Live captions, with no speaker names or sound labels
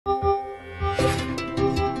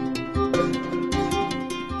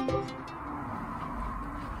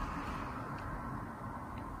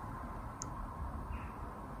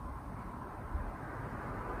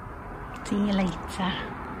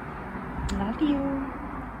video.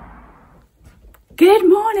 Good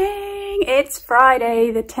morning, it's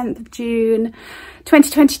Friday the 10th of June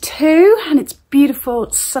 2022 and it's a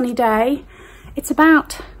beautiful sunny day. It's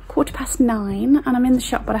about 9:15 and I'm in the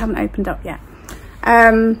shop but I haven't opened up yet.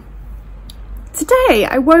 Today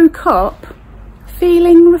I woke up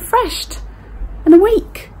feeling refreshed and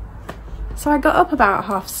awake. So I got up about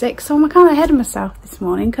 6:30, so I'm kind of ahead of myself this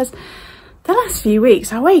morning because the last few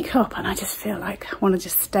weeks I wake up and I just feel like I want to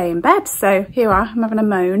just stay in bed. So here I am, I'm having a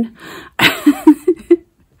moan.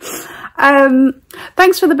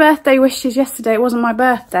 Thanks for the birthday wishes yesterday. It wasn't my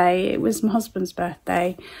birthday, it was my husband's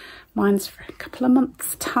birthday. Mine's for a couple of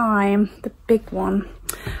months' time, the big one.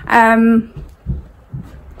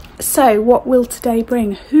 So what will today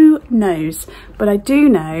bring? Who knows? But I do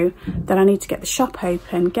know that I need to get the shop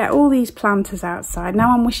open, get all these planters outside.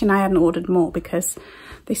 Now I'm wishing I hadn't ordered more because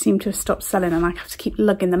they seem to have stopped selling and I have to keep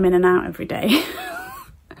lugging them in and out every day.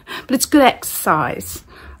 But it's good exercise,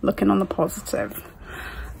 looking on the positive.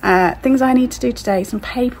 Things I need to do today, some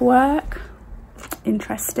paperwork,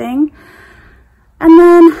 interesting. And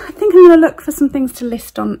then I think I'm going to look for some things to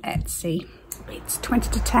list on Etsy. It's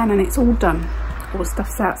 20 to 10 and it's all done. All the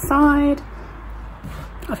stuff's outside.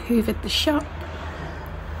 I've hoovered the shop.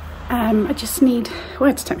 I just need,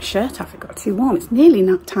 well, to take my shirt off, it got too warm. It's nearly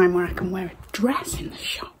that time where I can wear a dress in the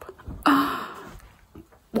shop. Oh,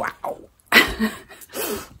 wow.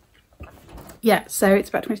 Yeah, so it's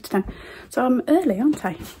about 20 to 10. So I'm early, aren't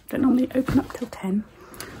I? Don't normally open up till 10.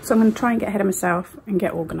 So I'm going to try and get ahead of myself and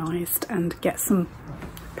get organised and get some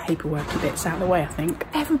paperwork bits out of the way, I think.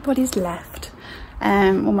 Everybody's left.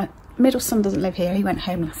 Well, my middle son doesn't live here. He went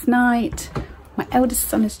home last night. My eldest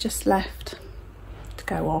son has just left to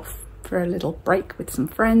go off for a little break with some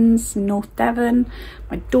friends in North Devon.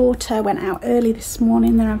 My daughter went out early this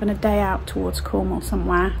morning. They're having a day out towards Cornwall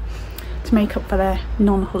somewhere to make up for their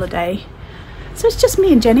non-holiday. So it's just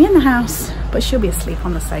me and Jenny in the house, but she'll be asleep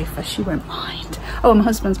on the sofa. She won't mind. Oh, and my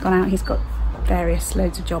husband's gone out. He's got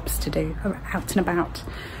loads of jobs to do out and about.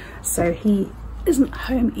 So he isn't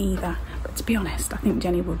home either. But to be honest, I think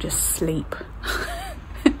Jenny will just sleep.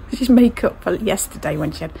 She's made up for yesterday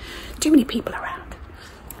when she had too many people around.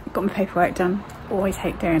 Got my paperwork done. Always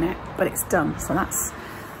hate doing it, but it's done. So that's,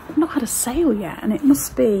 I've not had a sale yet and it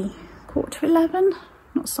must be 11:15.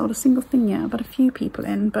 Not sold a single thing yet. I've had a few people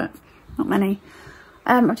in, but not many.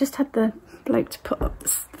 I've just had the bloke to put up the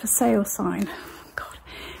for sale sign. God,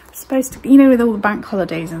 I'm supposed to, you know, with all the bank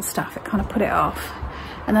holidays and stuff, it kind of put it off.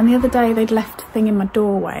 And then the other day they'd left a thing in my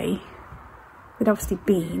doorway. They'd obviously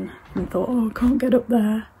been and thought, oh, I can't get up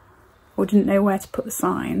there. Or didn't know where to put the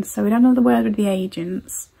sign. So we'd had another word with the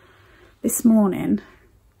agents this morning.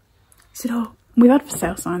 He said, oh, we've had for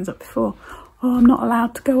sale signs up before. Oh, I'm not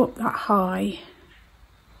allowed to go up that high.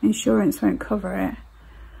 Insurance won't cover it.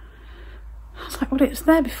 I was like, well, it's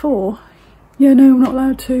there before. Yeah, no, I'm not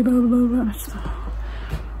allowed to, blah, blah, blah.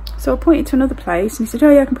 So I pointed to another place and he said,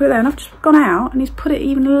 oh yeah, I can put it there. And I've just gone out and he's put it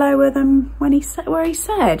even lower than when he said, where he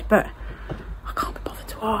said, but I can't be bothered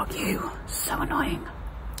to argue. So annoying.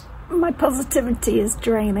 My positivity is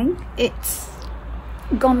draining. It's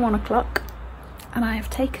gone 1 o'clock and I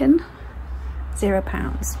have taken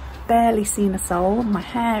 £0. Barely seen a soul. My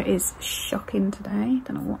hair is shocking today.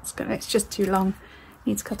 Don't know what's going on. It's just too long.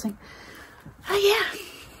 Needs cutting. Oh yeah,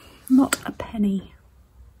 not a penny.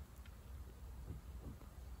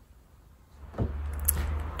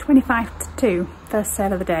 25 to 2, first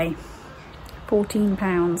sale of the day.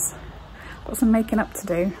 £14. Got some making up to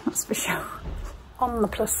do, that's for sure. On the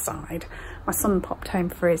plus side, my son popped home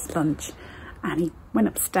for his lunch and he went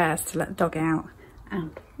upstairs to let the dog out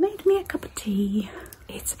and made me a cup of tea.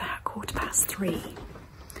 It's about 3:15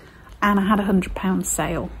 and I had a £100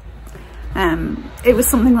 sale. It was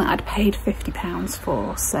something that I'd paid £50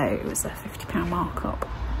 for, so it was a £50 markup.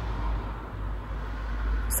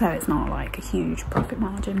 So it's not like a huge profit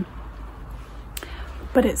margin,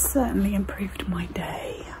 but it's certainly improved my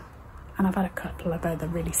day. And I've had a couple of other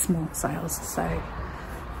really small sales, so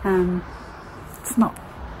it's not,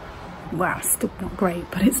 well, it's still not great,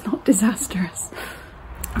 but it's not disastrous.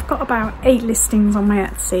 I've got about 8 listings on my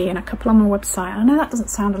Etsy and a couple on my website. I know that doesn't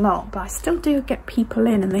sound a lot, but I still do get people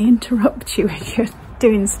in and they interrupt you as you're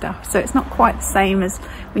doing stuff. So it's not quite the same as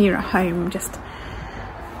when you're at home just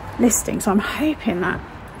listing. So I'm hoping that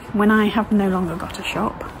when I have no longer got a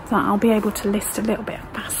shop, that I'll be able to list a little bit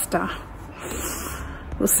faster.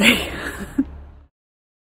 We'll see.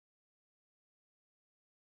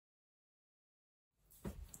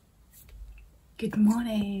 Good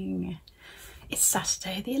morning. It's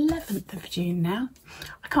Saturday the 11th of June now.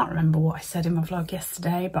 I can't remember what I said in my vlog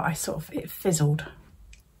yesterday, but it fizzled.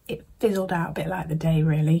 it fizzled out a bit like the day,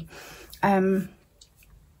 really.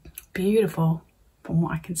 Beautiful from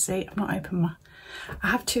what I can see. I've not opened my... I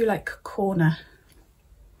have two like corner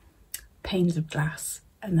panes of glass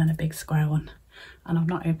and then a big square one, and I've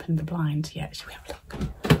not opened the blinds yet. Shall we have a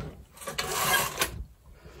look?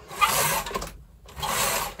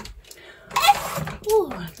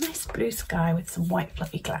 Oh, nice blue sky with some white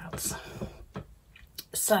fluffy clouds.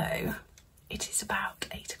 So it is about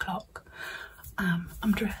 8 o'clock.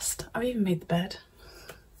 I'm dressed. I've even made the bed.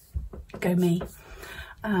 Go me.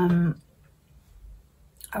 I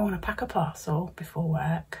want to pack a parcel before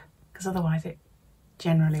work because otherwise it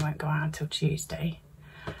generally won't go out until Tuesday.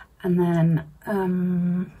 And then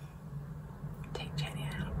take Jenny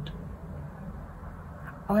out.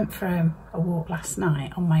 I went for a walk last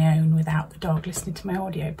night on my own without the dog, listening to my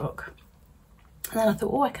audiobook. And then I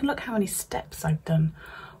thought, oh, I can look how many steps I've done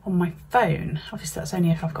on my phone. Obviously that's only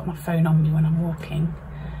if I've got my phone on me when I'm walking.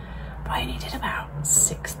 But I only did about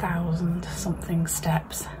 6,000 something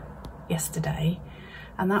steps yesterday.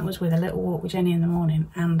 And that was with a little walk with Jenny in the morning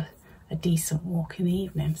and a decent walk in the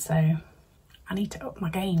evening. So I need to up my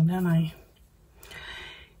game, don't I?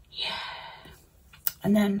 Yeah.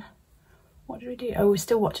 And then what did we do? Oh, we're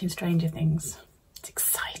still watching Stranger Things. It's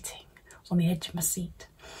exciting. I was on the edge of my seat.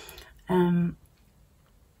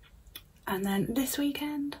 And then this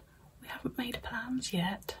weekend, we haven't made plans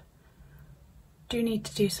yet. Do need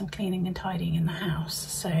to do some cleaning and tidying in the house,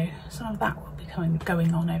 so some of that will be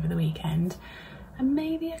going on over the weekend. And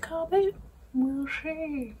maybe a car boot, we'll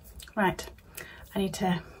see. Right, I need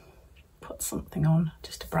to put something on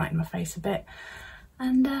just to brighten my face a bit.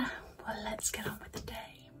 And well, let's get on with the day.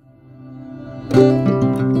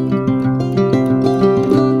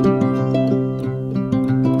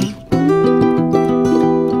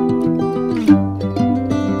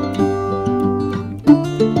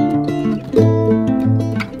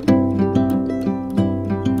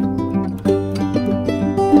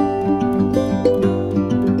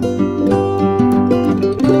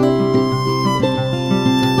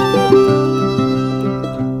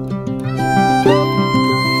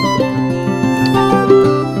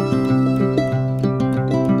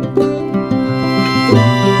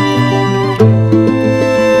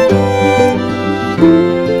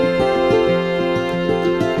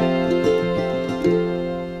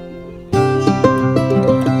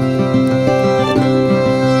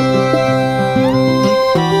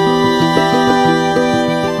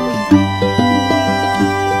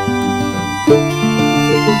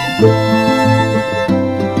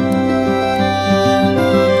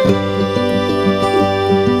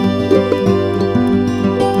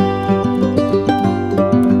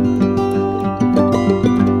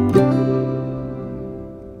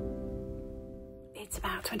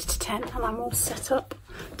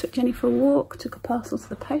 For a walk, took a parcel to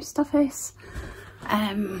the post office.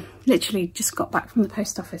 Literally just got back from the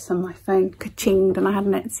post office and my phone ka-chinged and I had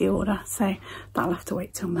an Etsy order, so that'll have to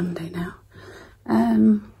wait till Monday now.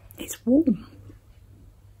 It's warm,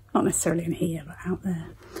 not necessarily in here but out there.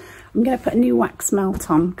 I'm going to put a new wax melt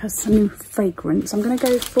on because it's a new fragrance. I'm going to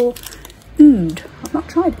go for Oud. I've not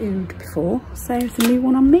tried Oud before, so it's a new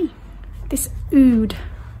one on me. This Oud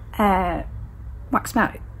wax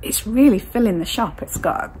melt, it's really filling the shop. It's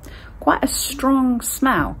got quite a strong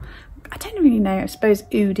smell. I don't really know, I suppose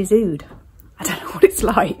Oud is Oud. I don't know what it's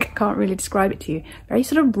like, I can't really describe it to you. Very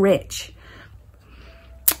sort of rich.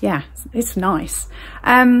 Yeah, it's nice.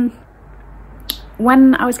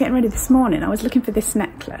 When I was getting ready this morning, I was looking for this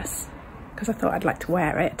necklace because I thought I'd like to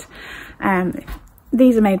wear it.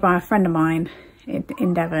 These are made by a friend of mine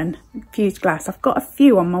in Devon, fused glass. I've got a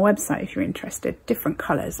few on my website if you're interested, different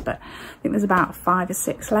colours, but I think there's about 5 or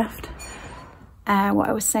 6 left. What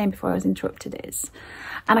I was saying before I was interrupted is,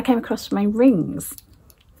 and I came across my rings,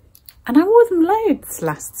 and I wore them loads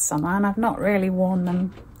last summer and I've not really worn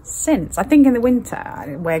them since. I think in the winter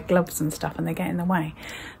I wear gloves and stuff and they get in the way,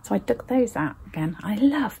 so I took those out again. I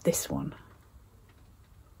love this one.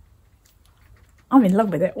 I'm in love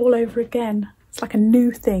with it all over again. It's like a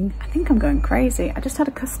new thing. I think I'm going crazy. I just had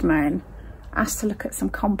a customer in, asked to look at some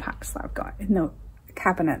compacts that I've got in the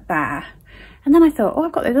cabinet there. And then I thought, oh,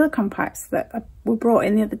 I've got those other compacts that were brought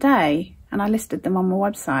in the other day and I listed them on my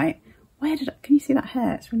website. Where did I, can you see that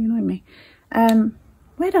hair? It's really annoying me.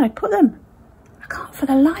 Where did I put them? I can't for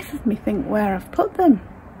the life of me think where I've put them.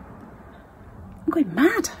 I'm going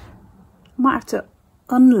mad. I might have to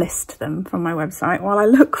unlist them from my website while I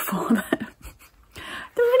look for them.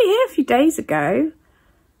 They were only here a few days ago.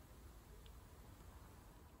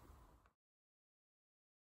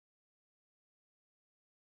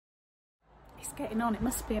 It's getting on. It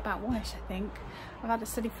must be about 1ish, I think. I've had a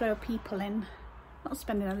steady flow of people in not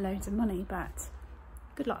spending loads of money, but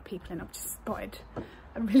good lot of people in. I've just spotted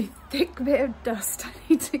a really thick bit of dust. I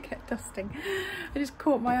need to get dusting. I just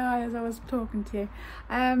caught my eye as I was talking to you.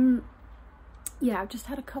 Yeah, I've just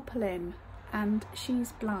had a couple in, and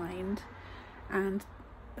she's blind, and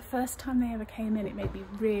the first time they ever came in it made me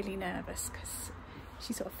really nervous because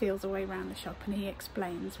she sort of feels her way around the shop and he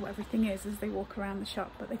explains what everything is as they walk around the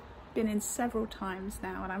shop, but they've been in several times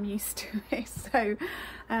now and I'm used to it. So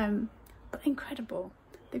but incredible,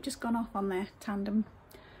 they've just gone off on their tandem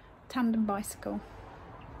bicycle.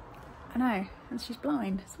 I know, and she's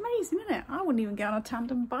blind. It's amazing, isn't it? I wouldn't even get on a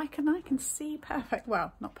tandem bike and I can see perfect.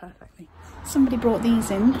 Well, not perfectly. Somebody brought these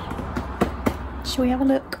in. Shall we have a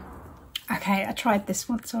look? Okay, I tried this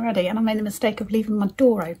once already and I made the mistake of leaving my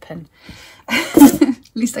door open.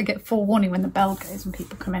 At least I get forewarning when the bell goes and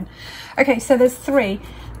people come in. Okay, so there's 3.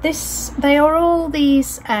 They are all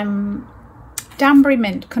these Danbury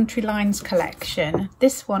Mint Country Lines collection.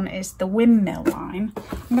 This one is the Windmill line.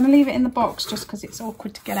 I'm going to leave it in the box just because it's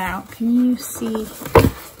awkward to get out. Can you see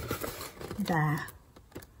there?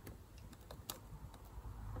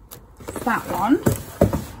 That one.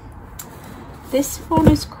 This one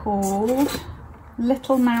is called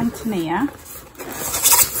Little Mountaineer.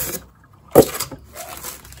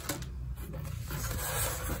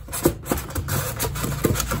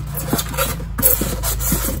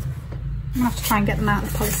 I'm going to have to try and get them out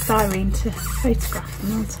of the polystyrene to photograph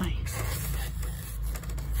them, aren't I?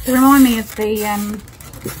 They remind me of the,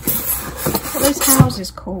 what are those houses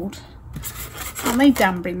called? Aren't they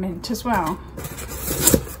Danbury Mint as well?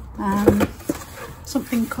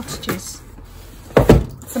 Something cottages.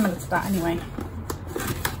 Similar to that anyway.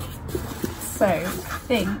 So I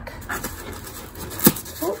think,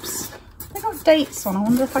 oops, they got dates on. I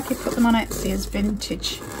wonder if I could put them on Etsy as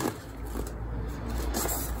vintage.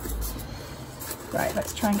 Right,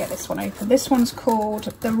 let's try and get this one open. This one's called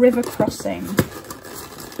The River Crossing.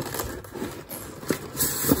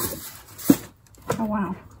 Oh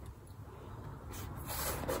wow.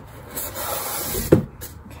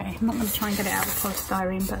 Okay, I'm not going to try and get it out of the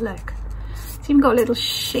polystyrene, but look. It's even got a little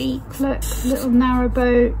sheep, look, little narrow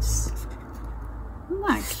boats. Isn't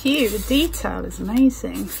that cute? The detail is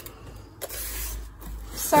amazing.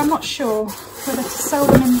 So I'm not sure whether to sell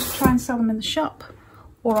them in, try and sell them in the shop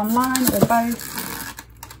or online or both.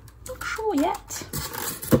 Not sure yet.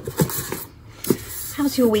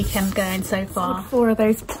 How's your weekend going so far? 4 of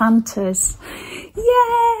those planters.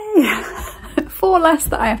 Yay! 4 less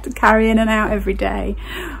that I have to carry in and out every day,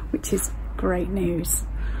 which is great news.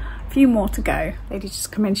 Few more to go. Lady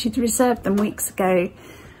just come in. She'd reserved them weeks ago.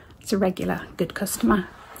 It's a regular good customer.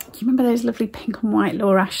 Do you remember those lovely pink and white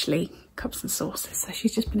Laura Ashley cups and saucers? So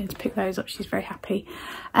she's just been in to pick those up. She's very happy.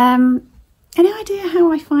 Any idea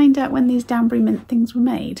how I find out when these Danbury Mint things were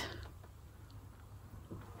made?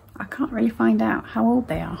 I can't really find out how old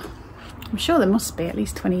they are. I'm sure they must be at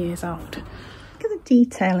least 20 years old. Look at the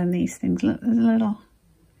detail in these things. Look, there's a little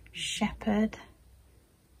shepherd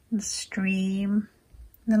and stream.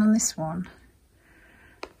 And then on this one,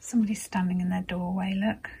 somebody's standing in their doorway,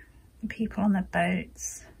 look. And people on their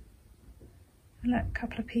boats. And look, a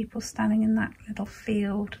couple of people standing in that little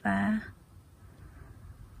field there.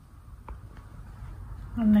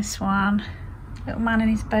 On this one, little man in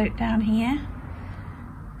his boat down here.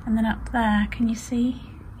 And then up there, can you see?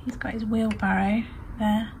 He's got his wheelbarrow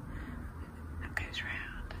there. That goes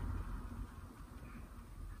round.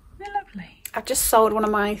 They're lovely. I've just sold one of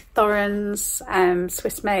my Darren's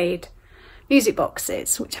Swiss-made music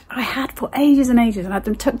boxes, which I had for ages and ages, and I had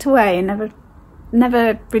them tucked away and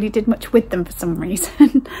never really did much with them for some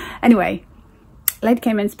reason. Anyway, a lady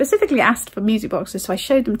came in, specifically asked for music boxes, so I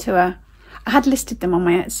showed them to her. I had listed them on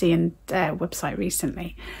my Etsy and website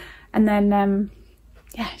recently, and then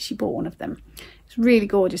yeah, she bought one of them. It's really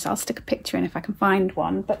gorgeous. I'll stick a picture in if I can find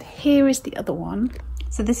one, but here is the other one.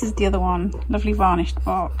 So this is the other one, lovely varnished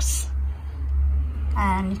box.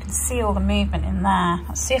 And you can see all the movement in there.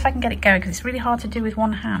 Let's see if I can get it going, because it's really hard to do with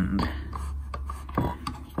one hand.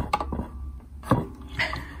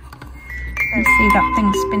 You see that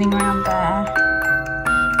thing spinning around there.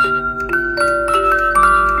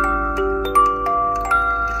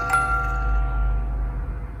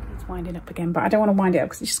 It's winding up again, but I don't want to wind it up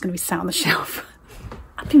because it's just going to be sat on the shelf.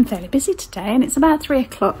 I've been fairly busy today and it's about 3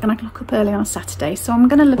 o'clock and I clock up early on a Saturday, so I'm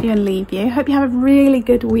going to love you and leave you. Hope you have a really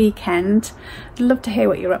good weekend. I'd love to hear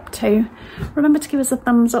what you're up to. Remember to give us a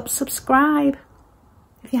thumbs up, subscribe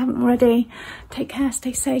if you haven't already. Take care,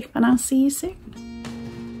 stay safe, and I'll see you soon.